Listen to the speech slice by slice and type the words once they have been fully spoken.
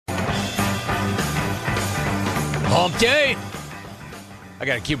Hump day. I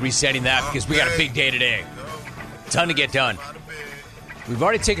got to keep resetting that because we got a big day today. Ton to get done. We've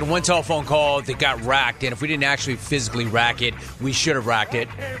already taken one telephone call that got racked, and if we didn't actually physically rack it, we should have racked it.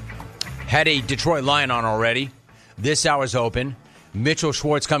 Had a Detroit Lion on already. This hour's open. Mitchell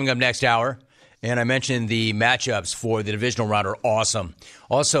Schwartz coming up next hour. And I mentioned the matchups for the divisional round are awesome.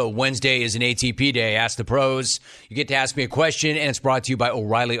 Also, Wednesday is an ATP day. Ask the pros. You get to ask me a question, and it's brought to you by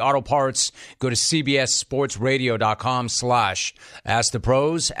O'Reilly Auto Parts. Go to cbssportsradio.com/ask the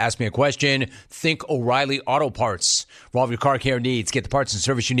pros. Ask me a question. Think O'Reilly Auto Parts. For all of your car care needs, get the parts and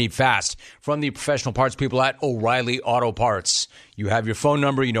service you need fast from the professional parts people at O'Reilly Auto Parts. You have your phone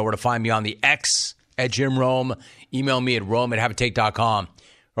number. You know where to find me on the X at Jim Rome. Email me at rome@haveatake.com.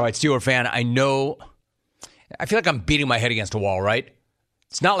 All right, Steeler fan, I feel like I'm beating my head against a wall, right?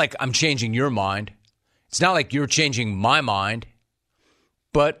 It's not like I'm changing your mind. It's not like you're changing my mind.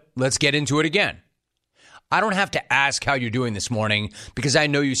 But let's get into it again. I don't have to ask how you're doing this morning because I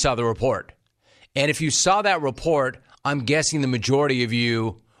know you saw the report. And if you saw that report, I'm guessing the majority of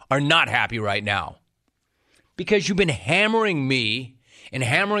you are not happy right now. Because you've been hammering me and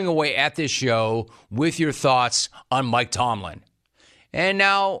hammering away at this show with your thoughts on Mike Tomlin. And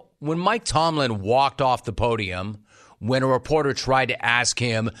now, when Mike Tomlin walked off the podium, when a reporter tried to ask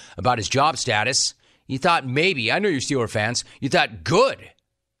him about his job status, you thought maybe, I know you're Steeler fans, you thought, good,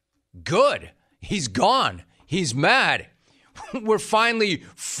 he's gone, he's mad. We're finally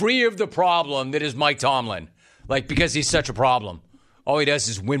free of the problem that is Mike Tomlin. Like, because he's such a problem. All he does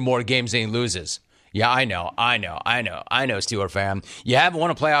is win more games than he loses. Yeah, I know, Steeler fan. You haven't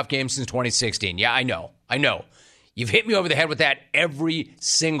won a playoff game since 2016. Yeah, I know. You've hit me over the head with that every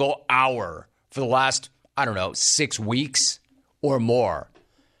single hour for the last, 6 weeks or more.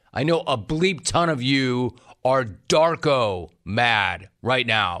 I know a bleep ton of you are Darko mad right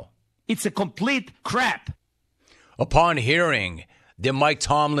now. It's a complete crap. Upon hearing that Mike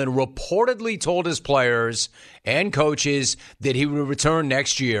Tomlin reportedly told his players and coaches that he would return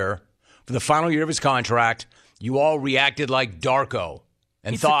next year for the final year of his contract, you all reacted like Darko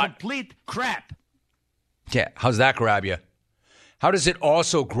and thought, it's a complete crap. Yeah, how's that grab you? How does it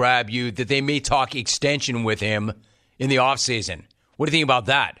also grab you that they may talk extension with him in the offseason? What do you think about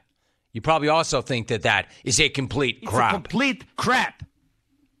that? You probably also think that is a complete crap. It's a complete crap.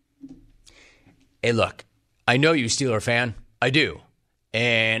 Hey, look, I know you, Steeler fan. I do.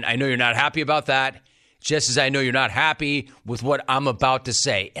 And I know you're not happy about that, just as I know you're not happy with what I'm about to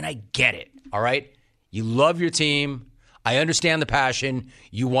say. And I get it, all right? You love your team. I understand the passion.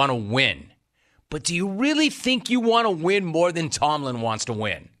 You want to win. But do you really think you want to win more than Tomlin wants to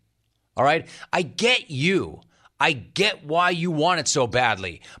win? All right? I get you. I get why you want it so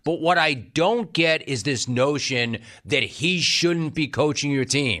badly. But what I don't get is this notion that he shouldn't be coaching your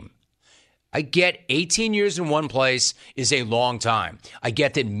team. I get 18 years in one place is a long time. I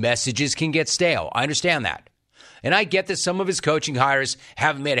get that messages can get stale. I understand that. And I get that some of his coaching hires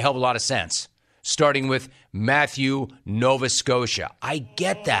haven't made a hell of a lot of sense, starting with Matthew Nova Scotia. I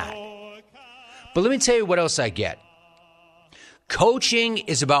get that. But let me tell you what else I get. Coaching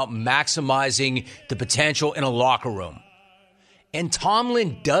is about maximizing the potential in a locker room. And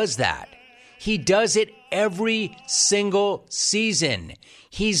Tomlin does that. He does it every single season.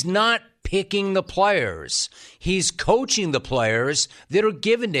 He's not picking the players. He's coaching the players that are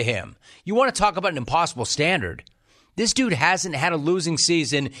given to him. You want to talk about an impossible standard. This dude hasn't had a losing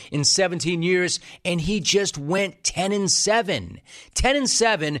season in 17 years, and he just went 10-7.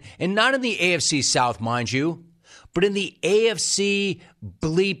 10-7, and not in the AFC South, mind you, but in the AFC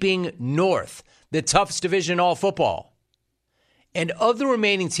bleeping North, the toughest division in all football. And of the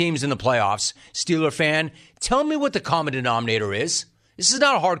remaining teams in the playoffs, Steeler fan, tell me what the common denominator is. This is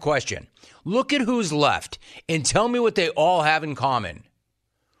not a hard question. Look at who's left, and tell me what they all have in common.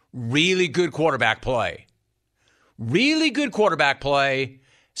 Really good quarterback play. Really good quarterback play,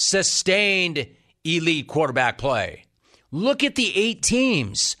 sustained elite quarterback play. Look at the 8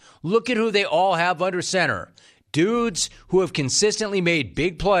 teams. Look at who they all have under center. Dudes who have consistently made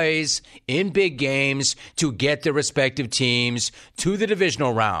big plays in big games to get their respective teams to the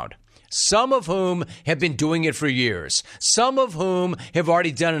divisional round. Some of whom have been doing it for years. Some of whom have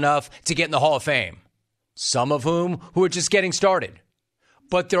already done enough to get in the Hall of Fame. Some of whom who are just getting started.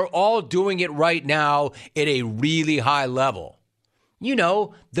 But they're all doing it right now at a really high level. You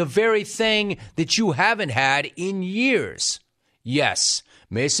know, the very thing that you haven't had in years. Yes,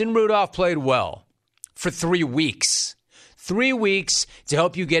 Mason Rudolph played well for 3 weeks. 3 weeks to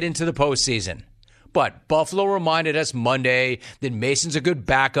help you get into the postseason. But Buffalo reminded us Monday that Mason's a good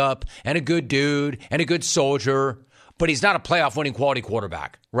backup and a good dude and a good soldier, but he's not a playoff winning quality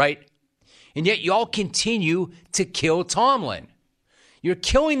quarterback, right? And yet y'all continue to kill Tomlin. You're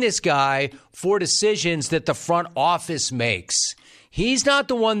killing this guy for decisions that the front office makes. He's not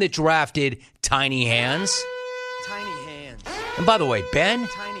the one that drafted Tiny Hands. Tiny hands. And by the way, Ben,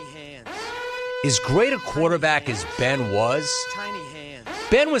 Tiny hands. as great a quarterback as Ben was, Tiny hands.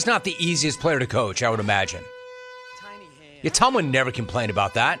 Ben was not the easiest player to coach, I would imagine. Tiny hands. Yeah, Tomlin never complained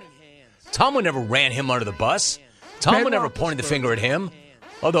about that. Tiny hands. Tomlin never ran him under the bus. Tomlin never pointed the finger at him.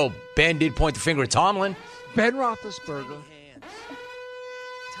 Although Ben did point the finger at Tomlin. Ben Roethlisberger. Hands.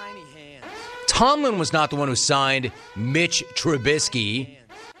 Tiny hands. Tomlin was not the one who signed Mitch Trubisky.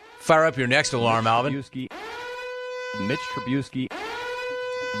 Fire up your next alarm, Alvin. Mitch Trubisky.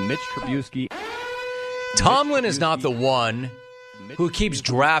 Tomlin is not the one who keeps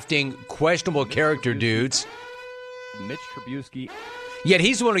drafting questionable character dudes. Mitch Trubisky. Yet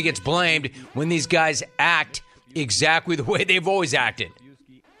he's the one who gets blamed when these guys act exactly the way they've always acted.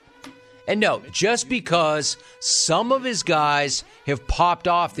 And no, just because some of his guys have popped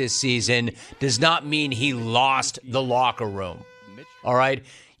off this season does not mean he lost the locker room. All right?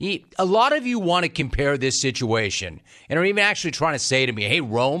 A lot of you want to compare this situation and are even actually trying to say to me, hey,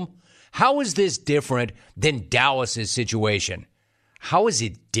 Rome, how is this different than Dallas's situation? How is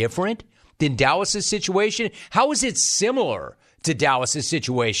it different than Dallas's situation? How is it similar to Dallas's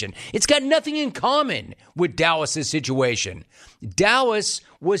situation? It's got nothing in common with Dallas's situation. Dallas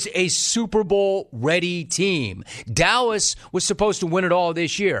was a Super Bowl ready team. Dallas was supposed to win it all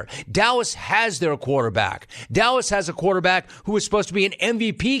this year. Dallas has their quarterback. Dallas has a quarterback who was supposed to be an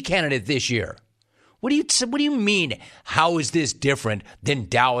MVP candidate this year. What do you mean? How is this different than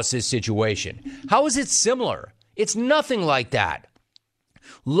Dallas's situation? How is it similar? It's nothing like that.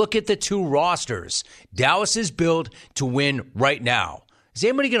 Look at the two rosters. Dallas is built to win right now. Is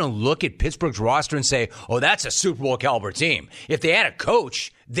anybody going to look at Pittsburgh's roster and say, oh, that's a Super Bowl caliber team? If they had a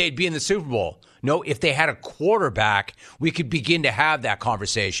coach, they'd be in the Super Bowl. No, if they had a quarterback, we could begin to have that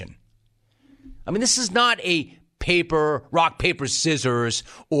conversation. I mean, this is not a rock, paper, scissors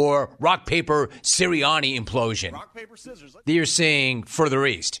or rock, paper, Sirianni implosion. Rock, paper, scissors. That you're seeing further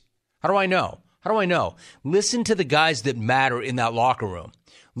east. How do I know? How do I know? Listen to the guys that matter in that locker room.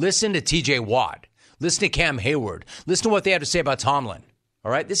 Listen to TJ Watt. Listen to Cam Hayward. Listen to what they have to say about Tomlin.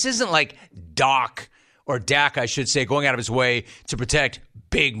 All right? This isn't like Dak, I should say, going out of his way to protect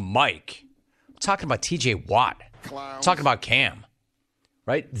Big Mike. I'm talking about TJ Watt. I'm talking about Cam.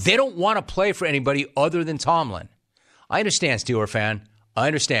 Right? They don't want to play for anybody other than Tomlin. I understand, Steeler fan. I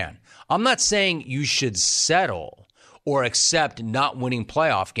understand. I'm not saying you should settle or accept not winning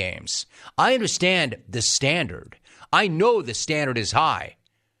playoff games. I understand the standard. I know the standard is high.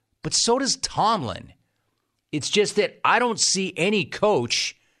 But so does Tomlin. It's just that I don't see any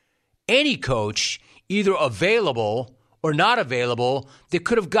coach either available or not available that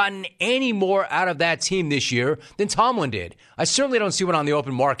could have gotten any more out of that team this year than Tomlin did. I certainly don't see one on the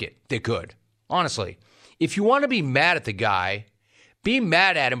open market that could. Honestly, if you want to be mad at the guy, be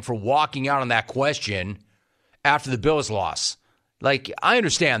mad at him for walking out on that question after the Bills loss. Like, I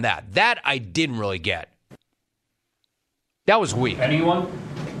understand that. That I didn't really get. That was weak. Anyone?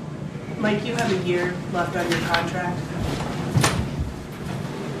 Mike, you have a year left on your contract.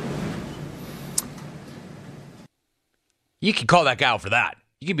 You can call that guy out for that.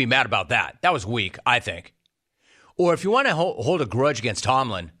 You can be mad about that. That was weak, I think. Or if you want to hold a grudge against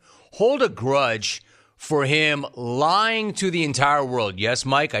Tomlin, hold a grudge for him lying to the entire world. Yes,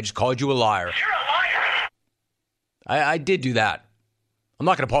 Mike, I just called you a liar. You're a liar. I did do that. I'm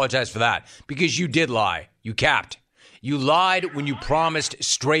not going to apologize for that because you did lie. You capped. You lied when you promised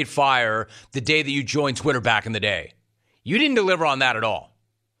straight fire the day that you joined Twitter back in the day. You didn't deliver on that at all.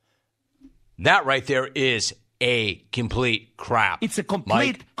 That right there is a complete crap. It's a complete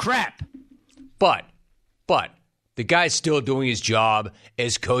Mike. crap. But the guy's still doing his job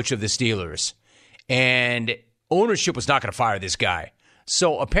as coach of the Steelers. And ownership was not going to fire this guy.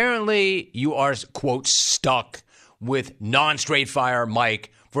 So apparently you are, quote, stuck with non-straight fire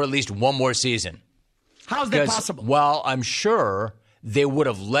Mike for at least one more season. How's that possible? Well, I'm sure they would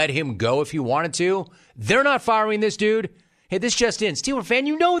have let him go if he wanted to. They're not firing this dude. Hey, this just in. Steeler fan,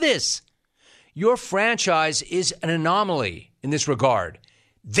 you know this. Your franchise is an anomaly in this regard.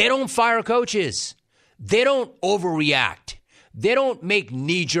 They don't fire coaches. They don't overreact. They don't make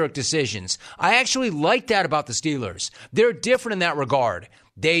knee-jerk decisions. I actually like that about the Steelers. They're different in that regard.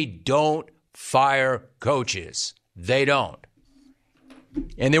 They don't fire coaches. They don't.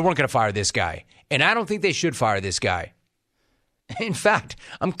 And they weren't going to fire this guy. And I don't think they should fire this guy. In fact,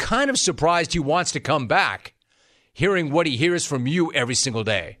 I'm kind of surprised he wants to come back, hearing what he hears from you every single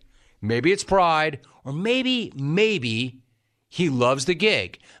day. Maybe it's pride, or maybe he loves the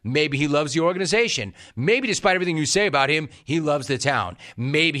gig. Maybe he loves the organization. Maybe despite everything you say about him, he loves the town.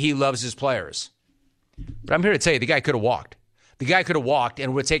 Maybe he loves his players. But I'm here to tell you, the guy could have walked. The guy could have walked and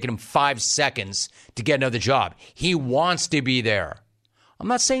it would have taken him 5 seconds to get another job. He wants to be there. I'm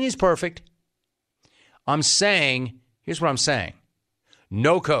not saying he's perfect. I'm saying, here's what I'm saying.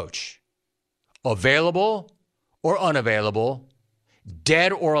 No coach, available or unavailable,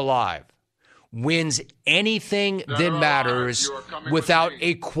 dead or alive, wins anything that matters without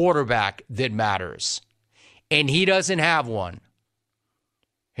a quarterback that matters. And he doesn't have one.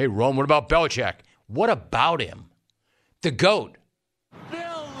 Hey, Rome, what about Belichick? What about him? The GOAT.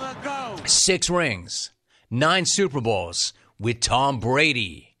 Bill the GOAT. 6 rings, 9 Super Bowls with Tom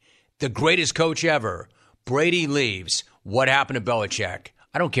Brady. The greatest coach ever. Brady leaves. What happened to Belichick?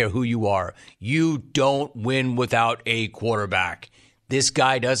 I don't care who you are. You don't win without a quarterback. This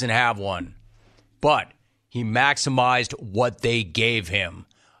guy doesn't have one. But he maximized what they gave him.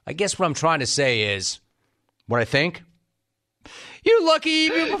 I guess what I'm trying to say is, what I think? You're lucky he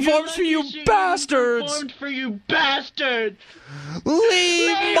even performs for you bastards. Performed for you bastards.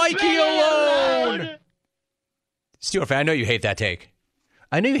 Leave Mikey alone. Steeler fan, I know you hate that take.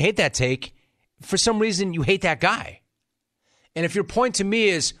 I know you hate that take. For some reason, you hate that guy. And if your point to me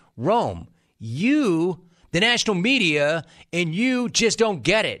is, Rome, you, the national media, and you just don't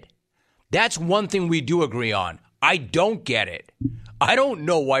get it. That's one thing we do agree on. I don't get it. I don't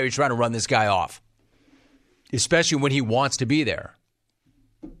know why you're trying to run this guy off, especially when he wants to be there.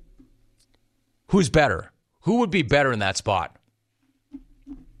 Who's better? Who would be better in that spot?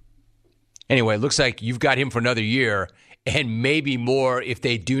 Anyway, it looks like you've got him for another year and maybe more if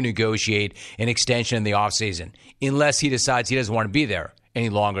they do negotiate an extension in the offseason, unless he decides he doesn't want to be there any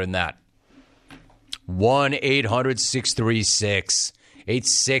longer than that.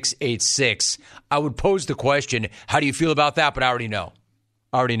 1-800-636-8686. I would pose the question, how do you feel about that? But I already know.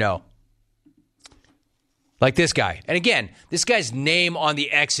 Like this guy. And again, this guy's name on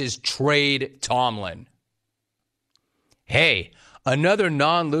the X is Trade Tomlin. Hey, another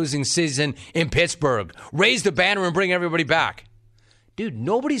non-losing season in Pittsburgh. Raise the banner and bring everybody back. Dude,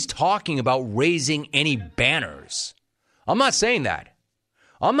 nobody's talking about raising any banners. I'm not saying that.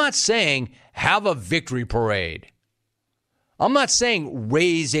 I'm not saying have a victory parade. I'm not saying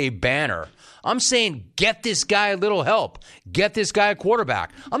raise a banner. I'm saying get this guy a little help. Get this guy a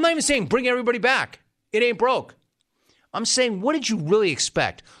quarterback. I'm not even saying bring everybody back. It ain't broke. I'm saying, what did you really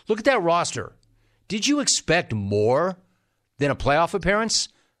expect? Look at that roster. Did you expect more than a playoff appearance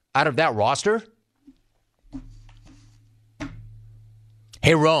out of that roster?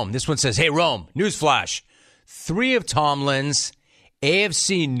 Hey, Rome. This one says, hey, Rome, newsflash. 3 of Tomlin's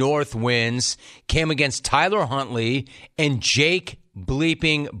AFC North wins came against Tyler Huntley and Jake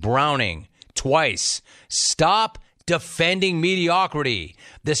bleeping Browning twice. Stop defending mediocrity.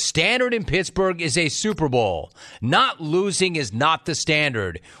 The standard in Pittsburgh is a Super Bowl. Not losing is not the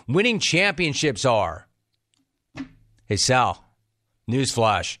standard. Winning championships are. Hey, Sal,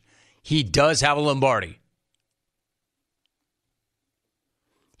 newsflash. He does have a Lombardi.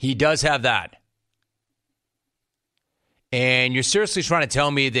 He does have that. And you're seriously trying to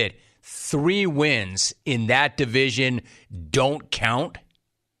tell me that 3 wins in that division don't count?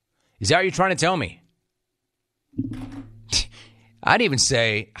 Is that what you're trying to tell me? I'd even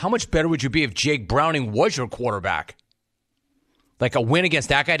say, how much better would you be if Jake Browning was your quarterback? Like a win against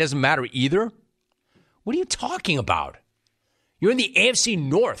that guy doesn't matter either? What are you talking about? You're in the AFC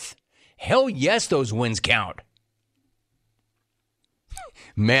North. Hell yes, those wins count.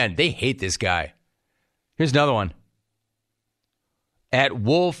 Man, they hate this guy. Here's another one. At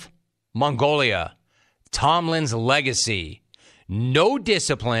Wolf, Mongolia, Tomlin's legacy. No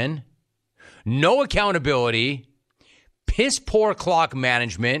discipline, no accountability, piss-poor clock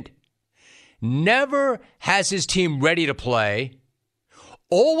management, never has his team ready to play,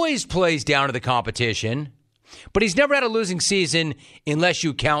 always plays down to the competition, but he's never had a losing season unless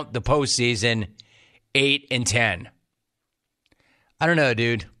you count the postseason, 8-10. I don't know,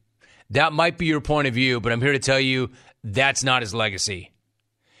 dude. That might be your point of view, but I'm here to tell you that's not his legacy.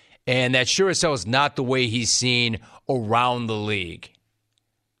 And that sure as hell is not the way he's seen around the league.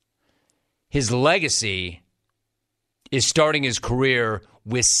 His legacy is starting his career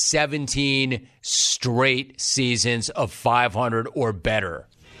with 17 straight seasons of 500 or better.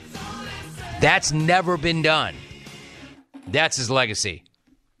 That's never been done. That's his legacy.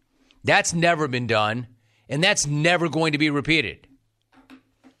 That's never been done, and that's never going to be repeated.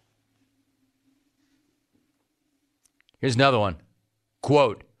 Here's another one.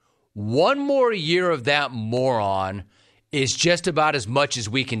 Quote, 1 more year of that moron is just about as much as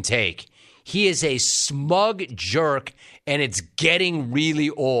we can take. He is a smug jerk, and it's getting really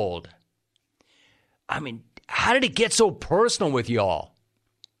old. I mean, how did it get so personal with y'all?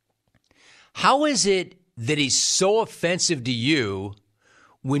 How is it that he's so offensive to you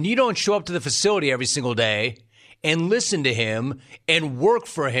when you don't show up to the facility every single day and listen to him and work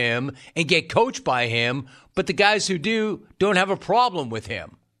for him and get coached by him, but the guys who do don't have a problem with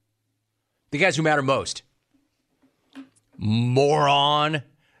him? The guys who matter most. Moron.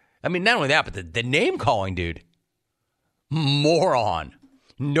 I mean, not only that, but the name calling, dude. Moron.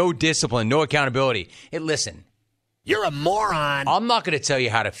 No discipline, no accountability. Hey, listen. You're a moron. I'm not going to tell you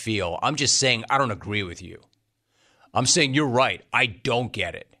how to feel. I'm just saying I don't agree with you. I'm saying you're right. I don't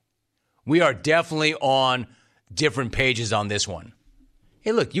get it. We are definitely on different pages on this one.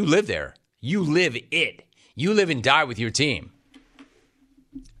 Hey, look, you live there. You live it. You live and die with your team.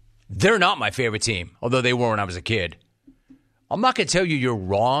 They're not my favorite team, although they were when I was a kid. I'm not going to tell you you're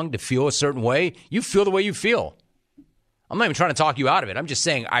wrong to feel a certain way. You feel the way you feel. I'm not even trying to talk you out of it. I'm just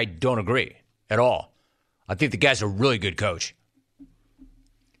saying I don't agree at all. I think the guy's a really good coach.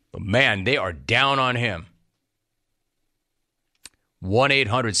 But, man, they are down on him.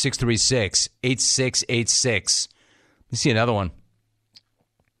 1-800-636-8686. Let me see another one.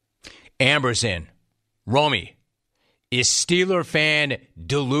 Amber's in. Romy, is Steeler fan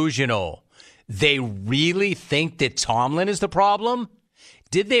delusional? They really think that Tomlin is the problem?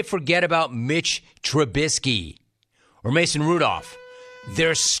 Did they forget about Mitch Trubisky or Mason Rudolph?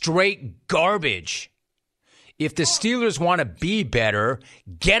 They're straight garbage. If the Steelers want to be better,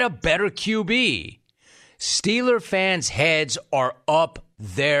 get a better QB. Steeler fans' heads are up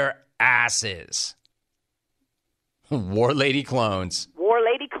their asses. War Lady Clones. War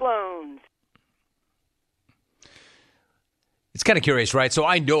Lady Clones. It's kind of curious, right? So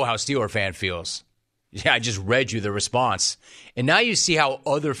I know how Steeler fan feels. Yeah, I just read you the response. And now you see how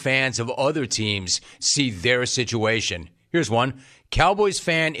other fans of other teams see their situation. Here's one. Cowboys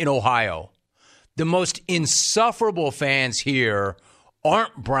fan in Ohio. The most insufferable fans here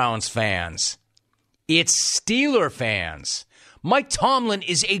aren't Browns fans. It's Steeler fans. Mike Tomlin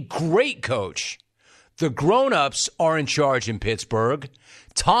is a great coach. The grown-ups are in charge in Pittsburgh.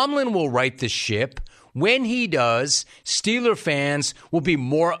 Tomlin will right the ship. When he does, Steeler fans will be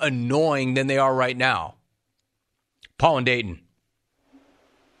more annoying than they are right now. Paul and Dayton.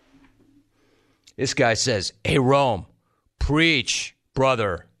 This guy says, hey, Rome, preach,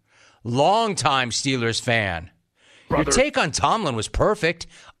 brother. Longtime Steelers fan. Brother. Your take on Tomlin was perfect.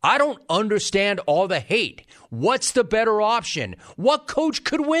 I don't understand all the hate. What's the better option? What coach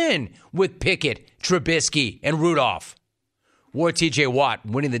could win with Pickett, Trubisky, and Rudolph? War T.J. Watt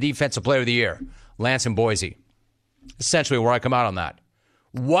winning the Defensive Player of the Year. Lance and Boise. Essentially where I come out on that.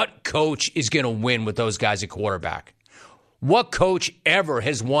 What coach is going to win with those guys at quarterback? What coach ever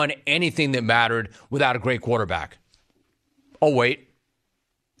has won anything that mattered without a great quarterback? Oh, wait.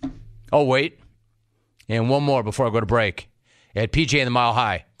 And one more before I go to break. At PJ in the Mile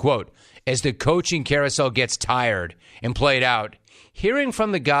High, quote, as the coaching carousel gets tired and played out, hearing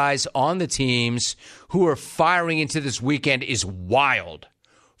from the guys on the teams who are firing into this weekend is wild.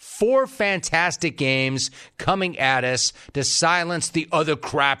 4 fantastic games coming at us to silence the other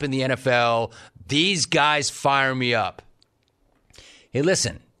crap in the NFL. These guys fire me up. Hey,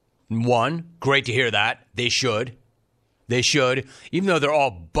 listen. 1, great to hear that. They should. Even though they're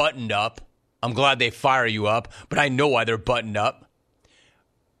all buttoned up. I'm glad they fire you up, but I know why they're buttoned up.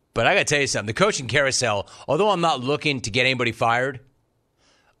 But I got to tell you something. The coaching carousel, although I'm not looking to get anybody fired,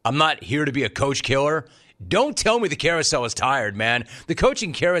 I'm not here to be a coach killer. Don't tell me the carousel is tired, man. The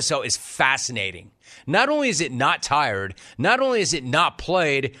coaching carousel is fascinating. Not only is it not tired, not only is it not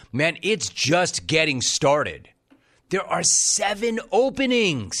played, man, it's just getting started. There are 7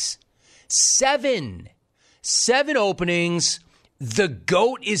 openings. 7 openings. The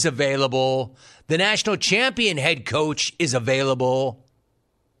GOAT is available. The national champion head coach is available.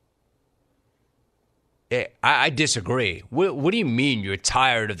 I disagree. What do you mean you're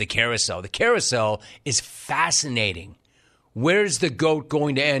tired of the carousel? The carousel is fascinating. Where's the GOAT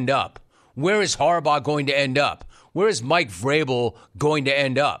going to end up? Where is Harbaugh going to end up? Where is Mike Vrabel going to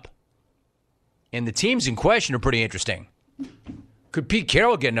end up? And the teams in question are pretty interesting. Could Pete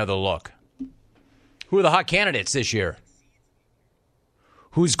Carroll get another look? Who are the hot candidates this year?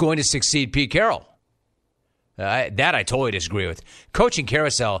 Who's going to succeed Pete Carroll? That I totally disagree with. Coaching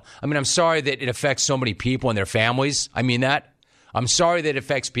carousel, I mean, I'm sorry that it affects so many people and their families. I mean that. I'm sorry that it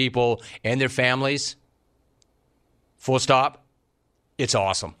affects people and their families. Full stop. It's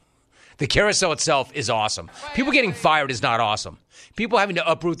awesome. The carousel itself is awesome. People getting fired is not awesome. People having to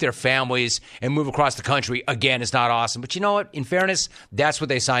uproot their families and move across the country, again, is not awesome. But you know what? In fairness, that's what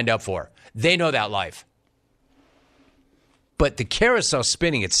they signed up for. They know that life. But the carousel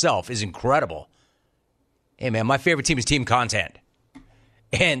spinning itself is incredible. Hey, man, my favorite team is Team Content.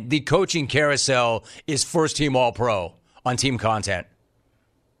 And the coaching carousel is first team All-Pro on Team Content.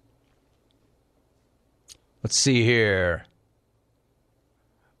 Let's see here.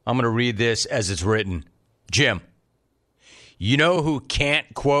 I'm going to read this as it's written. Jim, you know who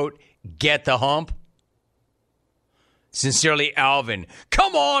can't, quote, get the hump? Sincerely, Alvin.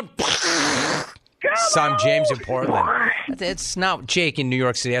 Come on! Sam James in Portland. That's not Jake in New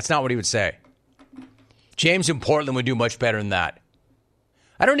York City. That's not what he would say. James in Portland would do much better than that.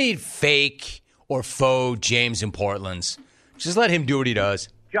 I don't need fake or faux James in Portland's. Just let him do what he does.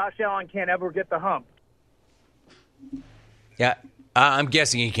 Josh Allen can't ever get the hump. Yeah, I'm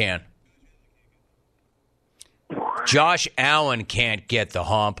guessing he can. Josh Allen can't get the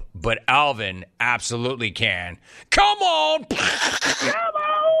hump, but Alvin absolutely can. Come on! Come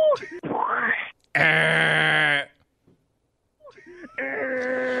on!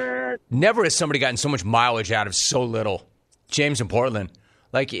 Never has somebody gotten so much mileage out of so little. James in Portland.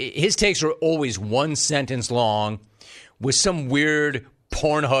 Like, his takes are always one sentence long with some weird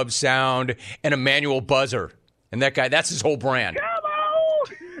Pornhub sound and a manual buzzer. And that guy, that's his whole brand.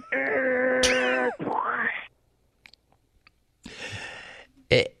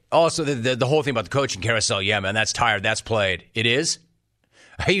 Also, the whole thing about the coaching carousel, yeah, man, that's tired. That's played. It is?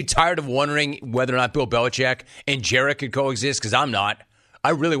 Are you tired of wondering whether or not Bill Belichick and Jarrett could coexist? Because I'm not. I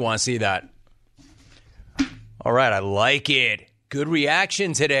really want to see that. All right, I like it. Good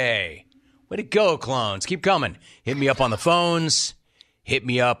reaction today. Way to go, clones. Keep coming. Hit me up on the phones. Hit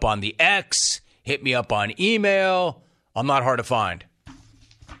me up on the X. Hit me up on email. I'm not hard to find.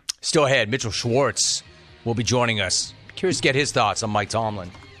 Still ahead, Mitchell Schwartz will be joining us. Curious to get his thoughts on Mike Tomlin.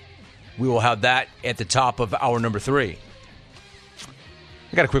 We will have that at the top of hour number 3.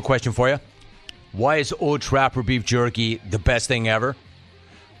 I got a quick question for you. Why is Old Trapper beef jerky the best thing ever?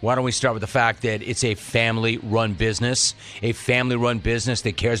 Why don't we start with the fact that it's a family-run business, a family-run business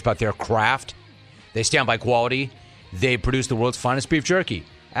that cares about their craft. They stand by quality. They produce the world's finest beef jerky.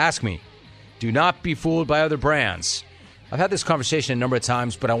 Ask me. Do not be fooled by other brands. I've had this conversation a number of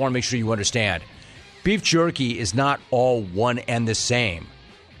times, but I want to make sure you understand. Beef jerky is not all one and the same.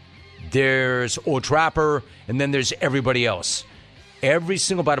 There's Old Trapper, and then there's everybody else. Every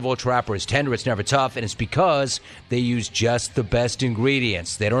single bite of Old Trapper is tender, it's never tough, and it's because they use just the best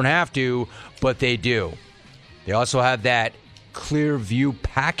ingredients. They don't have to, but they do. They also have that clear view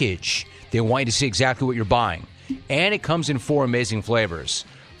package. They want you to see exactly what you're buying. And it comes in 4 amazing flavors.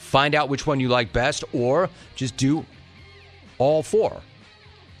 Find out which one you like best, or just do all 4.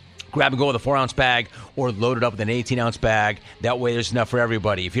 Grab and go with a 4-ounce bag or load it up with an 18-ounce bag. That way there's enough for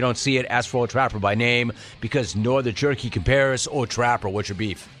everybody. If you don't see it, ask for Old Trapper by name because no other jerky compares. Old Trapper, what's your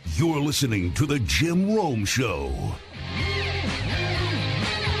beef? You're listening to The Jim Rome Show.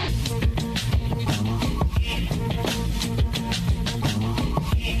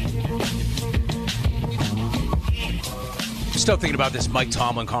 Still thinking about this Mike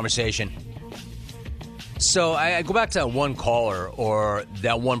Tomlin conversation. So I go back to that one caller or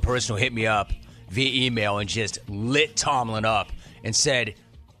that one person who hit me up via email and just lit Tomlin up and said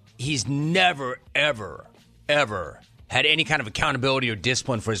he's never, ever, ever had any kind of accountability or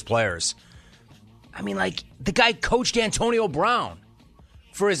discipline for his players. I mean, like, the guy coached Antonio Brown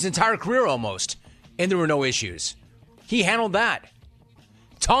for his entire career almost, and there were no issues. He handled that.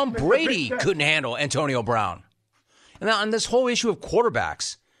 Tom Brady couldn't handle Antonio Brown. And now on this whole issue of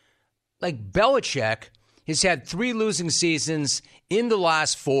quarterbacks, like Belichick has had 3 losing seasons in the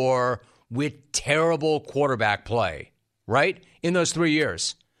last 4 with terrible quarterback play, right? In those 3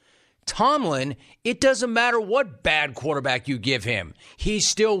 years. Tomlin, it doesn't matter what bad quarterback you give him. He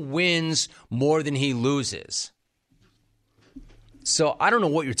still wins more than he loses. So I don't know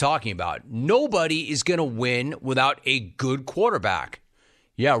what you're talking about. Nobody is going to win without a good quarterback.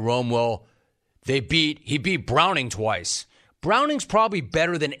 Yeah, Rome, well, he beat Browning twice. Browning's probably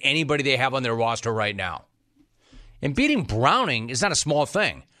better than anybody they have on their roster right now. And beating Browning is not a small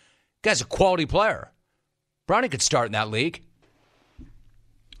thing. Guy's a quality player. Browning could start in that league.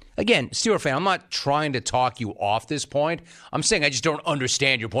 Again, Steeler fan, I'm not trying to talk you off this point. I'm saying I just don't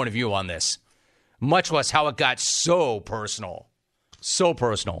understand your point of view on this. Much less how it got so personal. So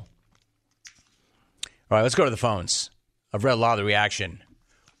personal. All right, let's go to the phones. I've read a lot of the reaction.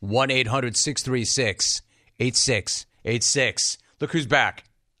 1-800-636-8686. Look who's back.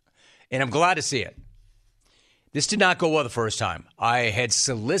 And I'm glad to see it. This did not go well the first time. I had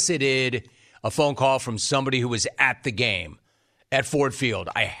solicited a phone call from somebody who was at the game at Ford Field.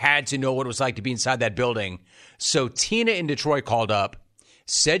 I had to know what it was like to be inside that building. So Tina in Detroit called up,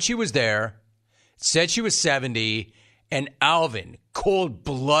 said she was there, said she was 70, and Alvin,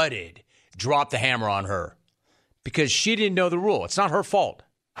 cold-blooded, dropped the hammer on her because she didn't know the rule. It's not her fault.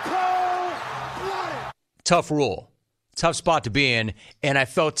 Tough rule. Tough spot to be in, and I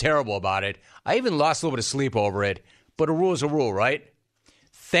felt terrible about it. I even lost a little bit of sleep over it, but a rule is a rule, right?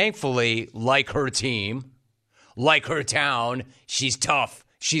 Thankfully, like her team, like her town, she's tough,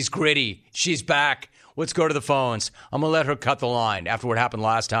 she's gritty, she's back. Let's go to the phones. I'm going to let her cut the line after what happened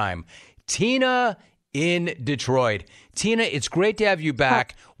last time. Tina in Detroit. Tina, it's great to have you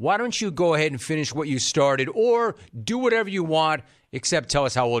back. Why don't you go ahead and finish what you started, or do whatever you want, except tell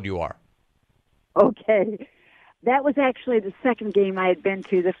us how old you are. Okay. That was actually the second game I had been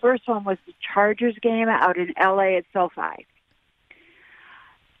to. The first one was the Chargers game out in L.A. at SoFi.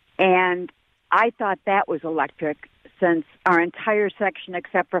 And I thought that was electric since our entire section,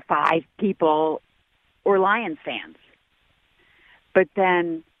 except for 5 people, were Lions fans. But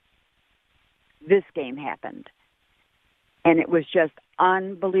then this game happened, and it was just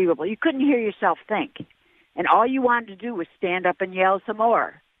unbelievable. You couldn't hear yourself think, and all you wanted to do was stand up and yell some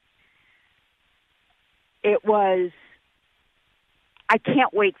more. It was, I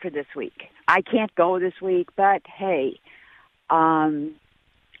can't wait for this week. I can't go this week, but hey,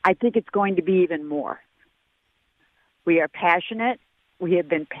 I think it's going to be even more. We are passionate. We have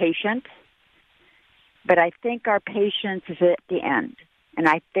been patient. But I think our patience is at the end. And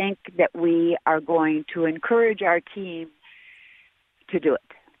I think that we are going to encourage our team to do it.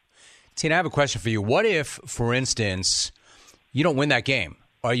 Tina, I have a question for you. What if, for instance, you don't win that game?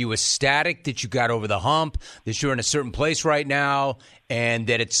 Are you ecstatic that you got over the hump, that you're in a certain place right now, and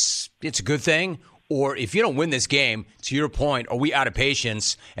that it's a good thing? Or if you don't win this game, to your point, are we out of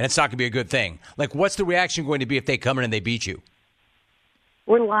patience and it's not going to be a good thing? Like, what's the reaction going to be if they come in and they beat you?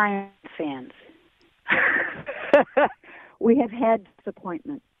 We're Lions fans. We have had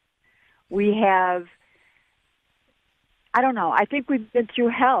disappointment. We have, I don't know, I think we've been through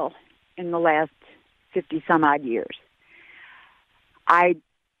hell in the last 50-some-odd years. I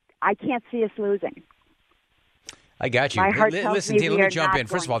can't see us losing. I got you. My heart Listen, Tina, let me jump in.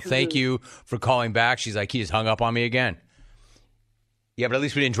 First of all, thank you for calling back. She's like, he just hung up on me again. Yeah, but at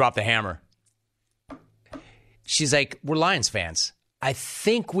least we didn't drop the hammer. She's like, we're Lions fans. I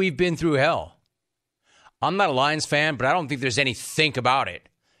think we've been through hell. I'm not a Lions fan, but I don't think there's any think about it.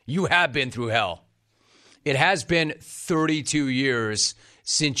 You have been through hell. It has been 32 years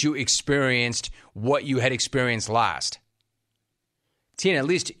since you experienced what you had experienced last. Tina, at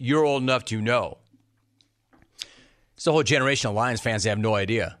least you're old enough to know. It's a whole generation of Lions fans that have no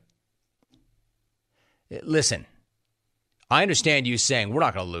idea. Listen, I understand you saying we're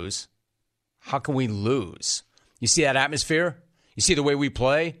not going to lose. How can we lose? You see that atmosphere? You see the way we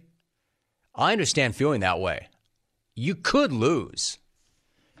play? I understand feeling that way. You could lose.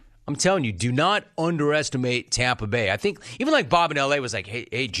 I'm telling you, do not underestimate Tampa Bay. I think even like Bob in L.A. was like,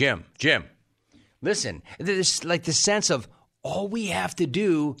 hey, Jim, listen, there's like the sense of all we have to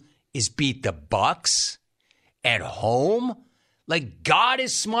do is beat the Bucs at home. Like, God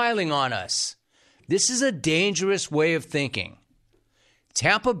is smiling on us. This is a dangerous way of thinking.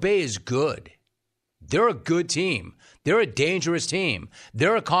 Tampa Bay is good. They're a good team. They're a dangerous team.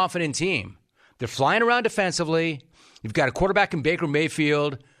 They're a confident team. They're flying around defensively. You've got a quarterback in Baker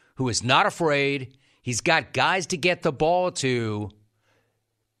Mayfield who is not afraid. He's got guys to get the ball to.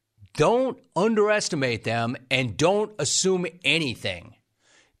 Don't underestimate them and don't assume anything.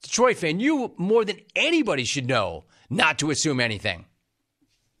 Detroit fan, you more than anybody should know not to assume anything.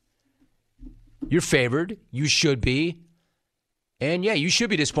 You're favored. You should be. And, yeah, you should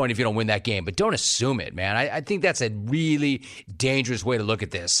be disappointed if you don't win that game. But don't assume it, man. I think that's a really dangerous way to look at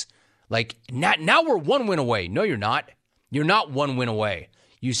this. Like, now we're 1 win away. No, you're not. You're not 1 win away.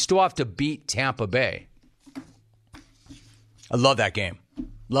 You still have to beat Tampa Bay. I love that game.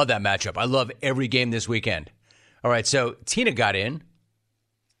 Love that matchup. I love every game this weekend. All right, so Tina got in.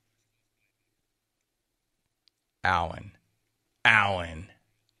 Allen.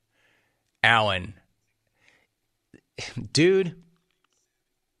 Dude,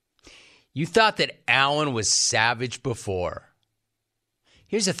 you thought that Allen was savage before.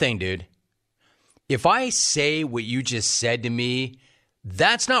 Here's the thing, dude. If I say what you just said to me,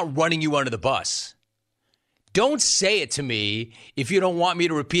 that's not running you under the bus. Don't say it to me if you don't want me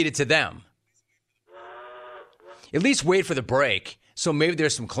to repeat it to them. At least wait for the break, so maybe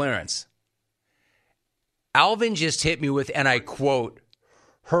there's some clearance. Alvin just hit me with, and I quote,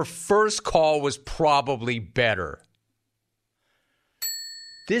 Her first call was probably better.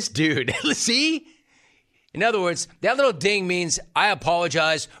 This dude, see? In other words, that little ding means I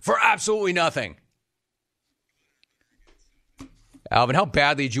apologize for absolutely nothing. Alvin, how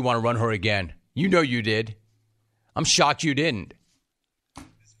badly did you want to run her again? You know you did. I'm shocked you didn't.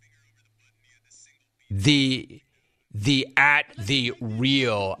 The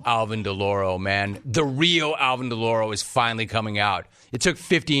real Alvin DeLauro, man. The real Alvin DeLauro is finally coming out. It took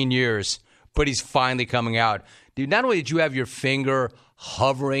 15 years, but he's finally coming out. Dude, not only did you have your finger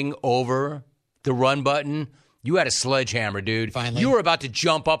hovering over the run button, you had a sledgehammer, dude. Finally. You were about to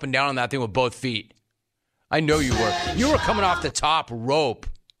jump up and down on that thing with both feet. I know you were. You were coming off the top rope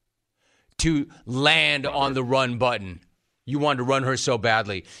to land on the run button. You wanted to run her so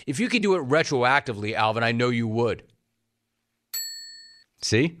badly. If you could do it retroactively, Alvin, I know you would.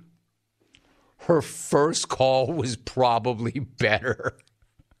 See? Her first call was probably better.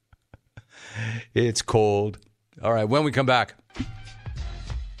 It's cold. All right, when we come back,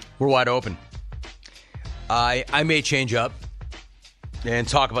 we're wide open. I may change up and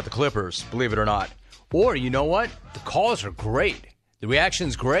talk about the Clippers, believe it or not. Or, you know what? The calls are great. The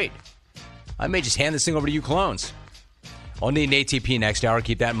reaction's great. I may just hand this thing over to you clones. I'll need an ATP next hour.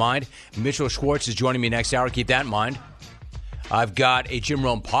 Keep that in mind. Mitchell Schwartz is joining me next hour. Keep that in mind. I've got a Jim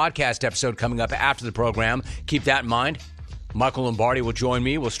Rome podcast episode coming up after the program. Keep that in mind. Michael Lombardi will join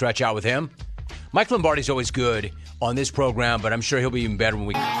me. We'll stretch out with him. Mike Lombardi's always good on this program, but I'm sure he'll be even better when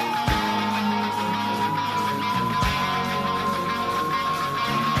we...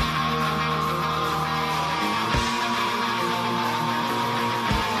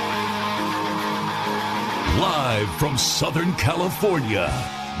 Live from Southern California,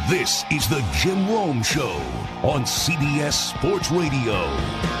 this is the Jim Rome Show on CBS Sports Radio.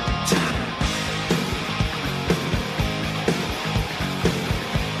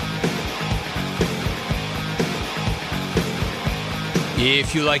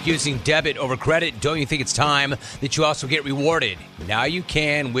 If you like using debit over credit, don't you think it's time that you also get rewarded? Now you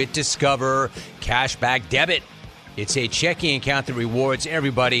can with Discover Cashback Debit. It's a checking account that rewards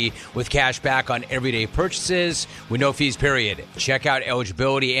everybody with cash back on everyday purchases with no fees, period. Check out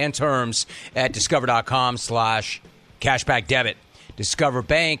eligibility and terms at discover.com/cashbackdebit. Discover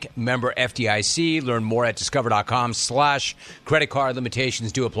Bank, member FDIC. Learn more at discover.com/credit card.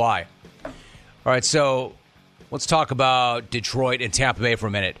 Limitations do apply. All right, so let's talk about Detroit and Tampa Bay for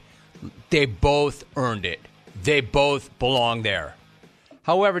a minute. They both earned it. They both belong there.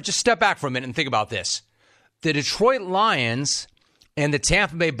 However, just step back for a minute and think about this. The Detroit Lions and the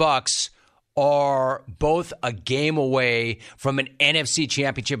Tampa Bay Bucks are both a game away from an NFC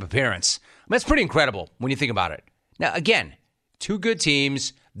Championship appearance. I mean, that's pretty incredible when you think about it. Now, again, two good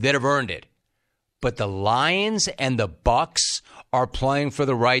teams that have earned it. But the Lions and the Bucks are playing for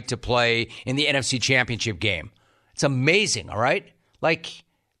the right to play in the NFC Championship game. It's amazing, all right? Like,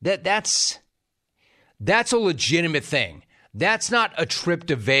 that's a legitimate thing. That's not a trip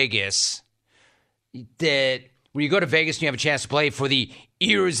to Vegas that when you go to Vegas and you have a chance to play for the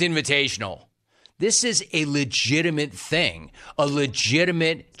Ears Invitational. This is a legitimate thing, a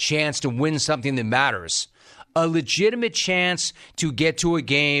legitimate chance to win something that matters, a legitimate chance to get to a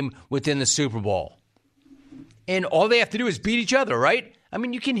game within the Super Bowl. And all they have to do is beat each other, right? I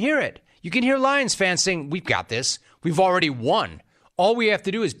mean, you can hear it. You can hear Lions fans saying, we've got this. We've already won. All we have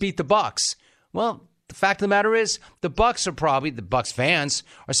to do is beat the Bucks. Well, the fact of the matter is, the Bucks fans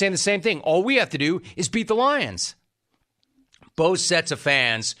are saying the same thing. All we have to do is beat the Lions. Both sets of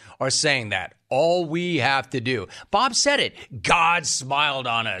fans are saying that. All we have to do. Bob said it. God smiled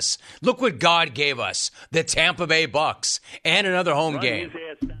on us. Look what God gave us. The Tampa Bay Bucks and another home game.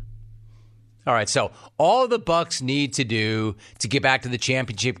 All right, so all the Bucks need to do to get back to the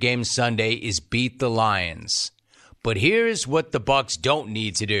championship game Sunday is beat the Lions. But here's what the Bucks don't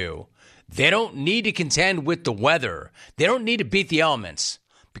need to do. They don't need to contend with the weather. They don't need to beat the elements.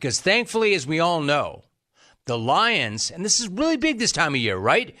 Because thankfully, as we all know, the Lions, and this is really big this time of year,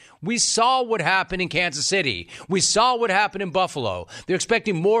 right? We saw what happened in Kansas City. We saw what happened in Buffalo. They're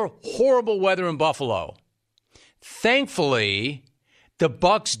expecting more horrible weather in Buffalo. Thankfully, the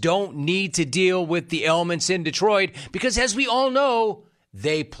Bucks don't need to deal with the elements in Detroit because, as we all know,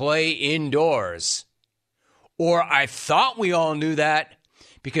 they play indoors. Or I thought we all knew that.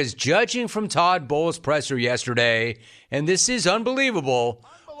 Because judging from Todd Bowles' presser yesterday, and this is unbelievable,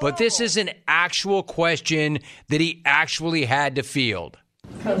 but this is an actual question that he actually had to field.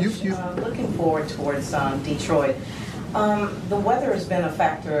 Coach, looking forward towards Detroit. The weather has been a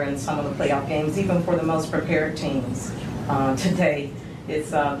factor in some of the playoff games, even for the most prepared teams today.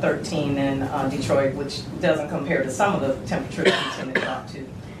 It's 13 in Detroit, which doesn't compare to some of the temperatures the team has got to.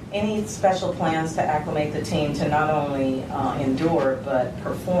 Any special plans to acclimate the team to not only endure but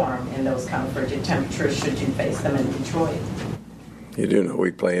perform in those kind of frigid temperatures should you face them in Detroit? You do know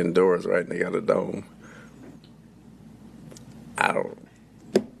we play indoors, right? And they got a dome.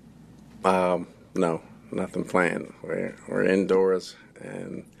 No, nothing planned. We're indoors,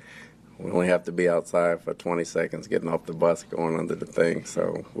 and we only have to be outside for 20 seconds getting off the bus, going under the thing,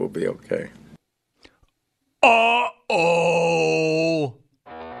 so we'll be okay. Uh-oh.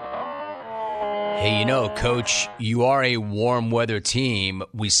 Hey, you know, Coach, you are a warm weather team.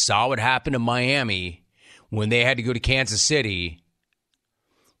 We saw what happened in Miami when they had to go to Kansas City.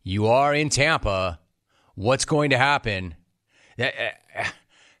 You are in Tampa. What's going to happen?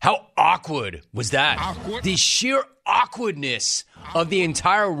 How awkward was that? Awkward? The sheer awkwardness of the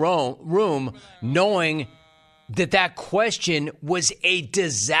entire room knowing that question was a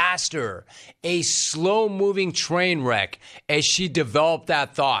disaster, a slow-moving train wreck as she developed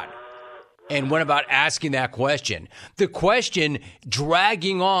that thought and went about asking that question. The question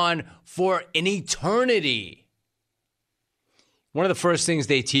dragging on for an eternity. One of the first things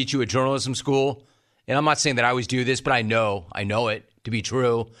they teach you at journalism school, and I'm not saying that I always do this, but I know it to be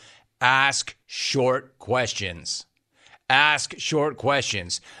true. Ask short questions. Ask short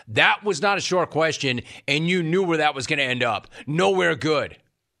questions. That was not a short question, and you knew where that was going to end up. Nowhere good.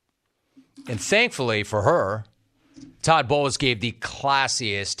 And thankfully for her, Todd Bowles gave the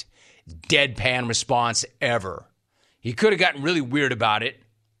classiest deadpan response ever. He could have gotten really weird about it.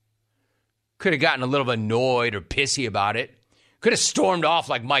 Could have gotten a little annoyed or pissy about it. Could have stormed off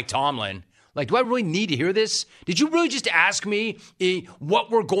like Mike Tomlin. Like, do I really need to hear this? Did you really just ask me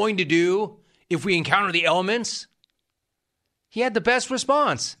what we're going to do if we encounter the elements? He had the best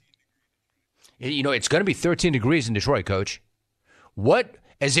response. You know, it's going to be 13 degrees in Detroit, Coach. What,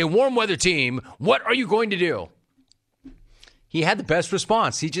 as a warm weather team, what are you going to do? He had the best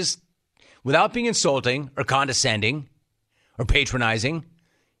response. He just, without being insulting or condescending or patronizing,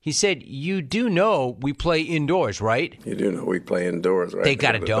 he said, you do know we play indoors, right? You do know we play indoors, right? They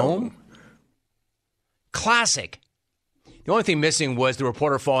got a dome? Classic. The only thing missing was the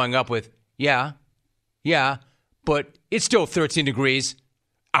reporter following up with, yeah, but it's still 13 degrees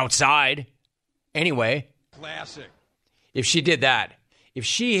outside. Anyway. Classic. If she did that, if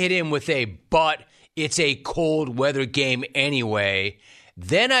she hit him with a but it's a cold weather game anyway,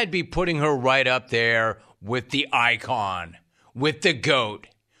 then I'd be putting her right up there with the icon, with the GOAT,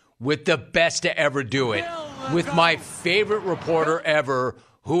 with the best to ever do it, with my favorite reporter ever,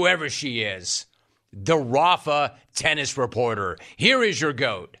 whoever she is. The Rafa tennis reporter. Here is your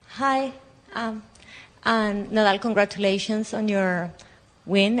GOAT. Hi, and Nadal, congratulations on your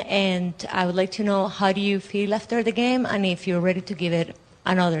win. And I would like to know, how do you feel after the game and if you're ready to give it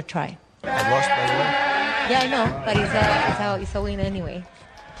another try? I lost, by the way. Yeah, I know, but it's a win anyway.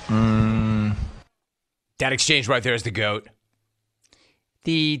 That exchange right there is the GOAT.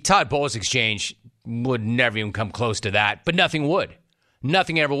 The Todd Bowles exchange would never even come close to that, but nothing would.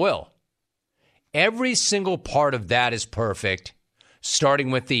 Nothing ever will. Every single part of that is perfect, starting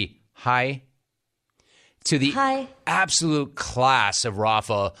with the hi to the absolute class of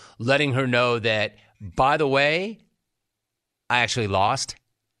Rafa, letting her know that, by the way, I actually lost.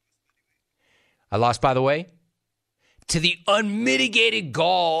 I lost, by the way. To the unmitigated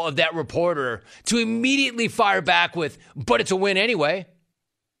gall of that reporter to immediately fire back with, but it's a win anyway.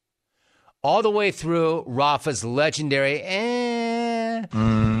 All the way through Rafa's legendary,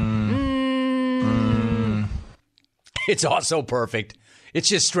 It's also perfect. It's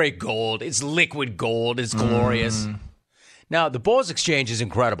just straight gold. It's liquid gold. It's glorious. Now, the Bowles exchange is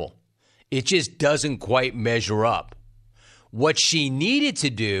incredible. It just doesn't quite measure up. What she needed to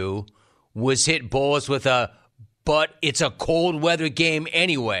do was hit Bowles with but it's a cold weather game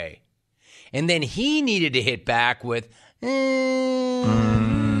anyway. And then he needed to hit back with, I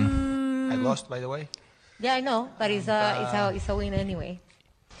lost, by the way. Yeah, I know, but it's a win anyway.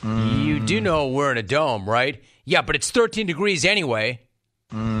 You do know we're in a dome, right? Yeah, but it's 13 degrees anyway.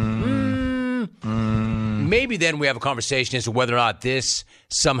 Maybe then we have a conversation as to whether or not this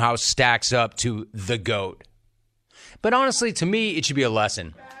somehow stacks up to the GOAT. But honestly, to me, it should be a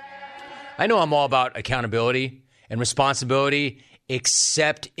lesson. I know I'm all about accountability and responsibility,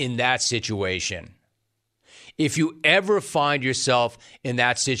 except in that situation. If you ever find yourself in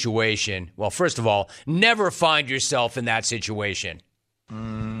that situation, well, first of all, never find yourself in that situation.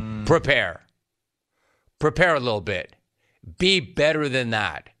 Prepare. Prepare a little bit. Be better than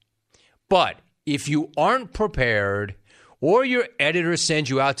that. But if you aren't prepared, or your editor sends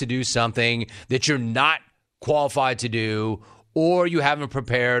you out to do something that you're not qualified to do, or you haven't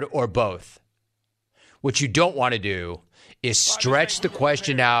prepared, or both. What you don't want to do is stretch the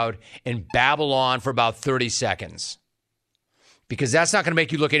question out and babble on for about 30 seconds, because that's not going to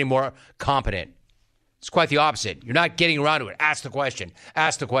make you look any more competent. It's quite the opposite. You're not getting around to it. Ask the question.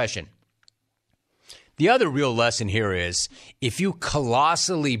 Ask the question. The other real lesson here is if you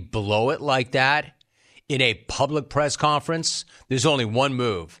colossally blow it like that in a public press conference, there's only one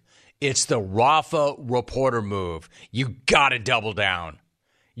move. It's the Rafa reporter move. You got to double down.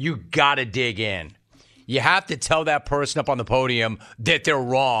 You got to dig in. You have to tell that person up on the podium that they're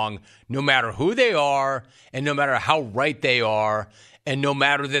wrong, no matter who they are and no matter how right they are, and no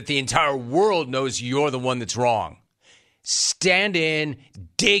matter that the entire world knows you're the one that's wrong. Stand in,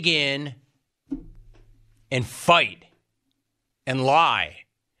 dig in, and fight and lie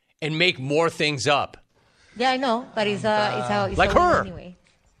and make more things up. Yeah, I know, but it's like her. Anyway.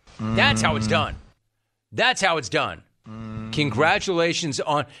 That's how it's done. That's how it's done. Congratulations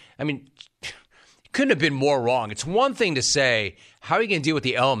on, couldn't have been more wrong. It's one thing to say, how are you going to deal with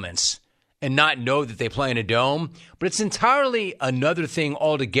the elements and not know that they play in a dome? But it's entirely another thing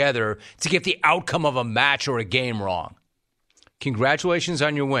altogether to get the outcome of a match or a game wrong. Congratulations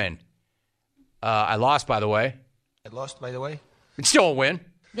on your win. I lost, by the way. I lost, by the way. It's still a win.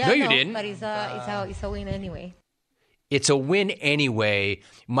 Yeah, no, you didn't. But it's a win anyway. It's a win anyway.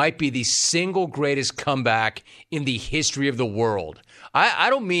 Might be the single greatest comeback in the history of the world. I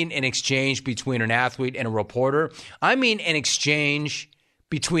don't mean an exchange between an athlete and a reporter. I mean an exchange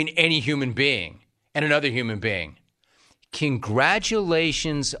between any human being and another human being.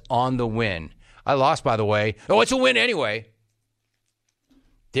 Congratulations on the win. I lost, by the way. Oh, it's a win anyway.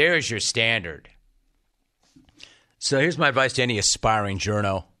 There's your standard. So here's my advice to any aspiring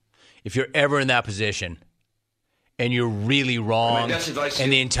journo. If you're ever in that position and you're really wrong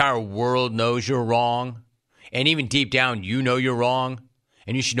and the entire world knows you're wrong, and even deep down you know you're wrong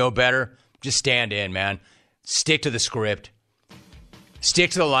and you should know better, just stand in, man. Stick to the script.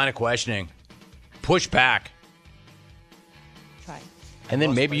 Stick to the line of questioning. Push back. Try. And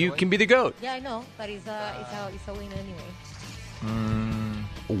then maybe you can be the GOAT. Yeah, I know, but it's a win anyway.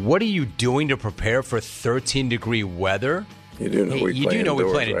 What are you doing to prepare for 13-degree weather? You do know we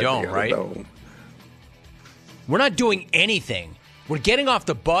play in a dome, right? We're not doing anything. We're getting off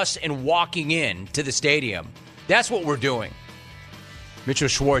the bus and walking in to the stadium. That's what we're doing. Mitchell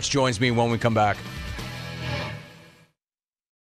Schwartz joins me when we come back.